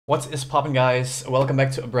What is poppin', guys? Welcome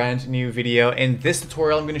back to a brand new video. In this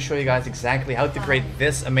tutorial I'm going to show you guys exactly how to create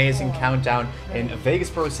this amazing countdown in Vegas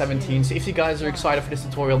Pro 17. So if you guys are excited for this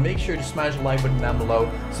tutorial, make sure to smash the like button down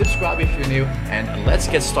below, subscribe if you're new, and let's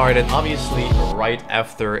get started, obviously right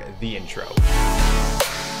after the intro.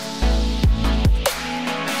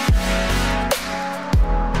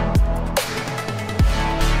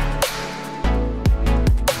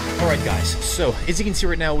 Alright guys, so as you can see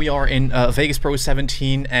right now we are in Vegas Pro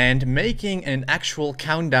 17, and making an actual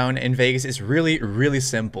countdown in Vegas is really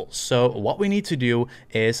simple. So what we need to do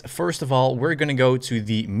is, first of all, we're going to go to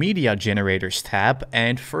the media generators tab,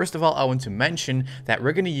 and first of all I want to mention that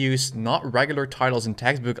we're going to use not regular titles and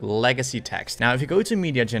text, but legacy text. Now if you go to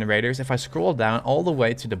media generators, if I scroll down all the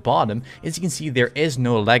way to the bottom, as you can see there is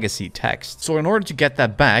no legacy text. So in order to get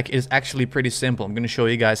that back, it is actually pretty simple. I'm going to show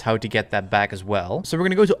you guys how to get that back as well. So we're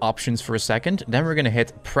going to go to options for a second, then we're going to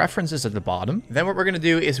hit preferences at the bottom. Then what we're going to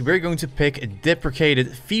do is we're going to pick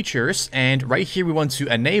deprecated features, and right here we want to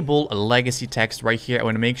enable a legacy text. Right here I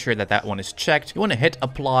want to make sure that that one is checked. You want to hit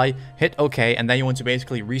apply, hit OK, and then you want to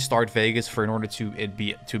basically restart Vegas in order to it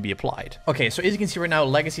be applied. Okay, so as you can see right now,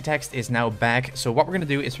 legacy text is now back. So what we're going to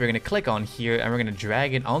do is we're going to click on here and we're going to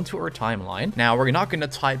drag it onto our timeline. Now we're not going to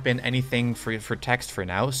type in anything for text for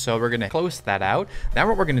now, so we're going to close that out. Then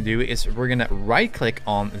what we're going to do is we're going to right click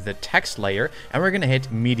on the text layer and we're going to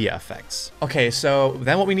hit media effects. Okay, so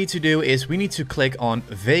then what we need to do is we need to click on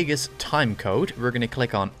Vegas timecode. We're going to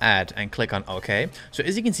click on add and click on OK. So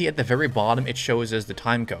as you can see at the very bottom, it shows us the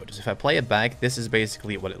timecode. So if I play it back, this is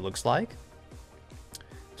basically what it looks like.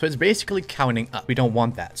 So it's basically counting up. We don't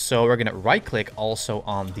want that. So we're going to right click also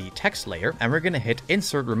on the text layer and we're going to hit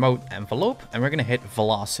insert remote envelope and we're going to hit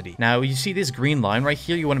velocity. Now you see this green line right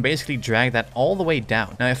here. You want to basically drag that all the way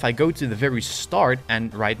down. Now if I go to the very start,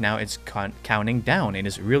 and right now it's counting down, it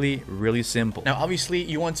is really simple. Now obviously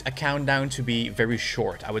you want a countdown to be very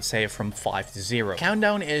short. I would say from 5 to 0.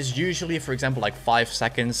 Countdown is usually, for example, like 5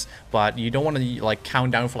 seconds, but you don't want to like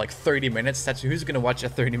count down for like 30 minutes. That's who's going to watch a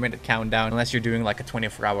 30-minute countdown unless you're doing like a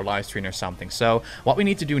 24-hour live stream or something. So what we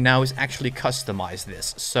need to do now is actually customize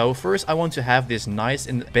this. So first I want to have this nice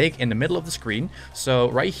and big in the middle of the screen. So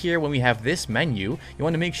right here when we have this menu, you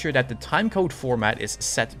want to make sure that the timecode format is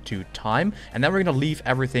set to time, and then we're going to leave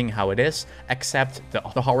everything how it is except the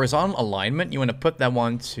horizontal alignment. You want to put that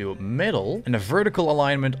one to middle, and the vertical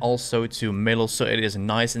alignment also to middle, so it is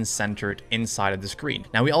nice and centered inside of the screen.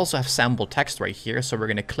 Now we also have sample text right here, so we're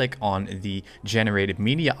going to click on the generated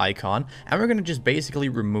media icon and we're going to just basically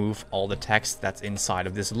remove all the text that's inside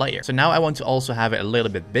of this layer. So now I want to also have it a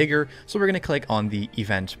little bit bigger, so we're going to click on the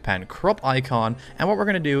event pen crop icon, and what we're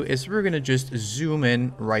going to do is we're going to just zoom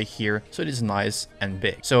in right here so it is nice and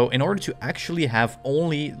big. So in order to actually have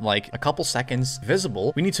only like a couple seconds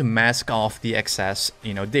visible, we need to mask off the excess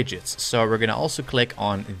digits. So we're going to also click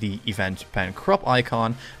on the event pen crop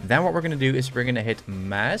icon. Then what we're going to do is we're going to hit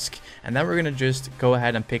mask, and then we're going to just go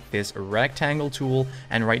ahead and pick this rectangle tool,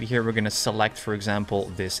 and right here we're going to select, for example,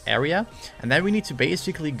 this area, and then we need to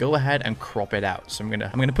basically go ahead and crop it out. So I'm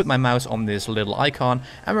gonna put my mouse on this little icon,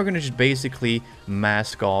 and we're gonna just basically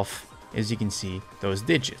mask off, as you can see, those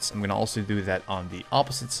digits. I'm gonna also do that on the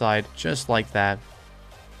opposite side, just like that,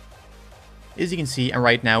 as you can see. And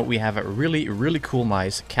right now we have a really cool,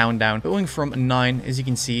 nice countdown going from 9, as you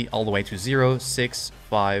can see, all the way to 0, 6,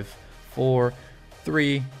 5, 4,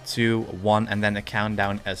 3, 2, 1, and then the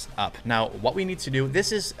countdown is up. Now what we need to do,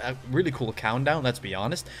 this is a really cool countdown, let's be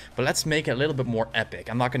honest, but let's make it a little bit more epic.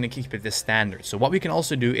 I'm not going to keep it this standard. So what we can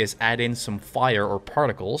also do is add in some fire or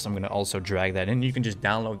particles. I'm going to also drag that in. You can just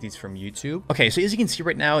download these from YouTube. Okay, so as you can see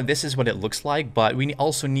right now, this is what it looks like, but we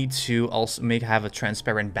also need to have a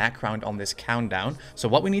transparent background on this countdown. So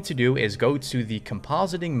what we need to do is go to the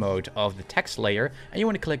compositing mode of the text layer, and you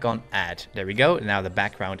want to click on add. There we go. Now the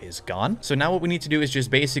background is gone. So now what we need to do is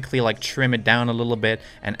just basically like trim it down a little bit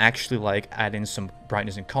and actually like add in some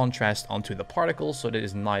brightness and contrast onto the particles so that it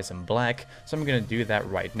is nice and black. So I'm going to do that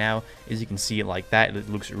right now. As you can see, like that, it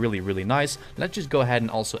looks really nice. Let's just go ahead and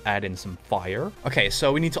also add in some fire. Okay,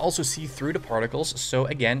 so we need to also see through the particles. So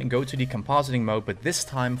again, go to the compositing mode, but this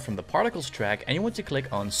time from the particles track, and you want to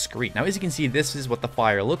click on screen. Now as you can see, this is what the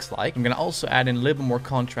fire looks like. I'm going to also add in a little bit more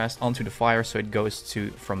contrast onto the fire, so it goes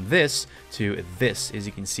from this to this. As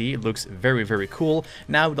you can see, it looks very cool.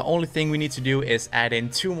 Now the only thing we need to do is add in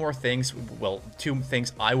two more things. Well, two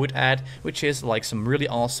things I would add, which is like some really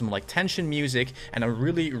awesome like tension music and a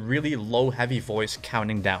really low heavy voice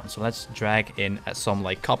counting down. So let's drag in some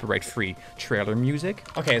like copyright free trailer music.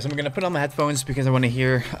 Okay, so I'm gonna put on my headphones because I want to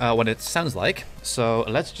hear what it sounds like. So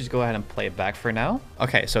let's just go ahead and play it back for now.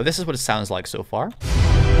 Okay, so this is what it sounds like so far.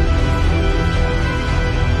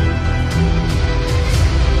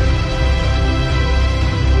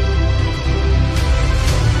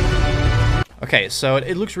 Okay, so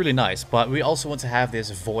it looks really nice, but we also want to have this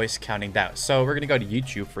voice counting down. So we're gonna go to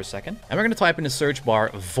YouTube for a second, and we're gonna type in the search bar,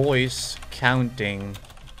 voice counting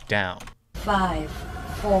down. 5,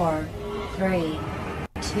 4, 3,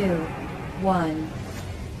 2, 1.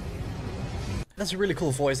 That's a really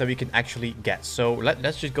cool voice that we can actually get. So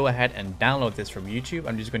let's just go ahead and download this from YouTube.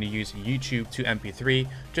 I'm just going to use YouTube to MP3,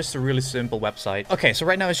 just a really simple website. Okay, so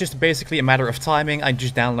right now it's just basically a matter of timing. I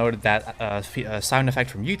just downloaded that sound effect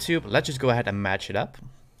from YouTube. Let's just go ahead and match it up.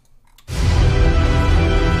 5,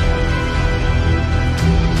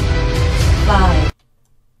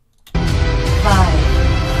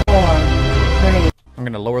 5, 4, 3. I'm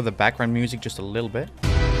going to lower the background music just a little bit. 5,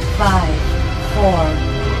 4,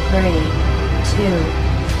 3, 2,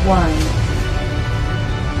 1.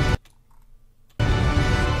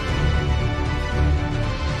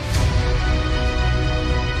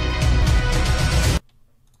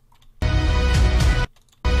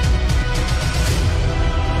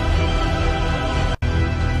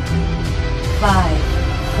 Five,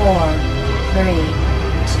 4, 3,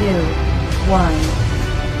 2, 1.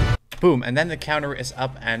 Boom, and then the counter is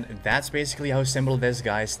up, and that's basically how simple it is,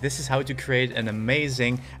 guys. This is how to create an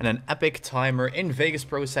amazing and an epic timer in Vegas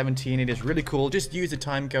Pro 17. It is really cool. Just use the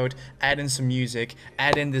time code, add in some music,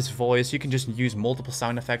 add in this voice. You can just use multiple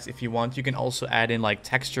sound effects if you want. You can also add in like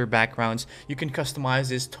texture backgrounds. You can customize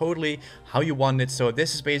this totally how you want it. So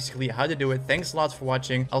this is basically how to do it. Thanks a lot for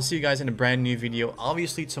watching. I'll see you guys in a brand new video,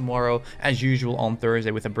 obviously tomorrow, as usual on Thursday,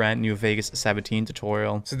 with a brand new Vegas 17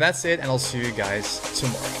 tutorial. So that's it, and I'll see you guys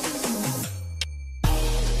tomorrow.